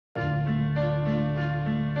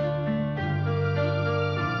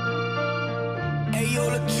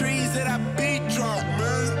trees that I beat drop,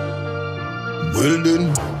 man. Well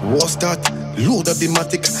then, what's that? Load up the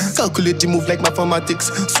matic, calculate the move like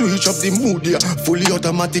mathematics. Switch up the mood, yeah, fully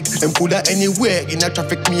automatic. Them coulda anywhere in a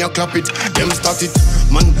traffic, me a clap it. Them start it,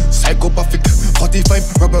 man, psychopathic.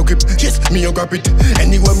 45 rubber grip, yes, me a grab it.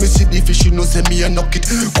 Anywhere me see the fish, you know, say me a knock it.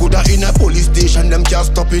 Coulda in a police station, them can't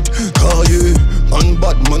stop it. Cause yeah, man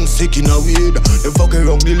bad, man sick in a weed. They fuck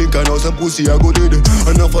around the link and now some pussy I go dead.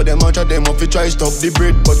 Enough of them a chat them off, try stop the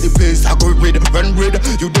bread. But the place I go red, run red,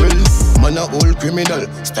 you dwell. Man a old criminal,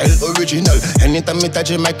 style original. Anytime me touch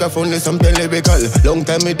a microphone, there's something lyrical. Long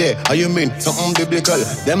time me there, how you mean? Something biblical.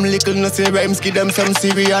 Them little nutty rhymes, give them some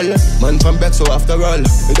cereal. Man from back, so after all,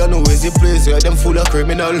 we don't know where's the place where them full of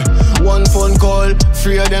criminal. One phone call,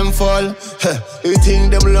 3 of them fall. You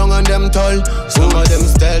think them long and them tall. Some of them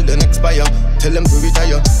style then expire. Tell them to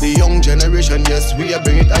retire. The young generation, yes, we are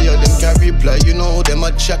bring it higher. Them can't reply, you know, them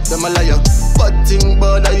a chat, them a liar. What thing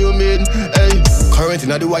bad that you mean? Hey, current in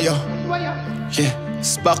the wire. Yeah.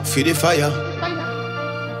 Spark for the fire.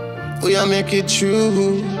 We a make it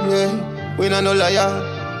true, yeah. We not no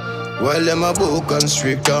liar. While them a book and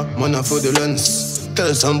stricter, man a for the lens.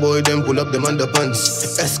 Tell some boy them pull up them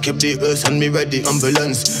underpants. Escape the earth and me ride the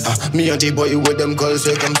ambulance. Me and the boy with them call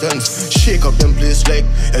circumstance. Shake up them place like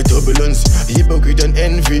a turbulence. Hypocrite and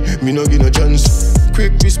envy, me no give no chance.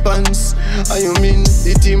 Quick response, you mean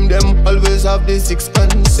the team them always have the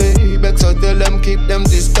sixpence. Say back so tell them keep them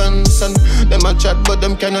distance. And them a chat but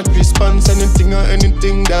them cannot respond. Anything or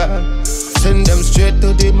anything that send them straight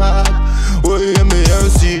to the mark. Oh yeah, me hear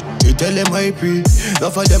see. You tell them I pray.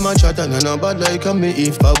 Enough of them a chat and none bad like me.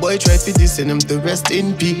 If a boy try to this, send them to rest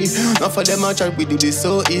in peace. Enough of them a chat, we do this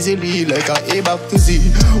so easily. Like a back to Z.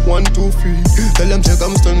 1, 2, 3. Tell them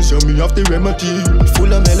circumstance, show me off the remedy.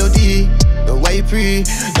 Full of melody. The white pre,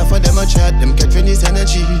 enough of them a chat, them catch when this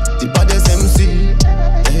energy. The baddest MC,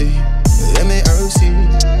 hey,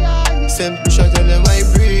 M-A-R-C. Send push out, tell them I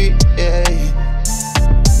pre, hey.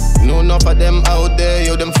 No enough of them out there,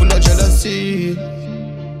 yo, them full of jealousy.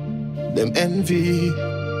 Them envy.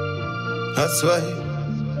 That's why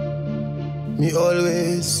me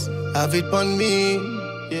always have it on me.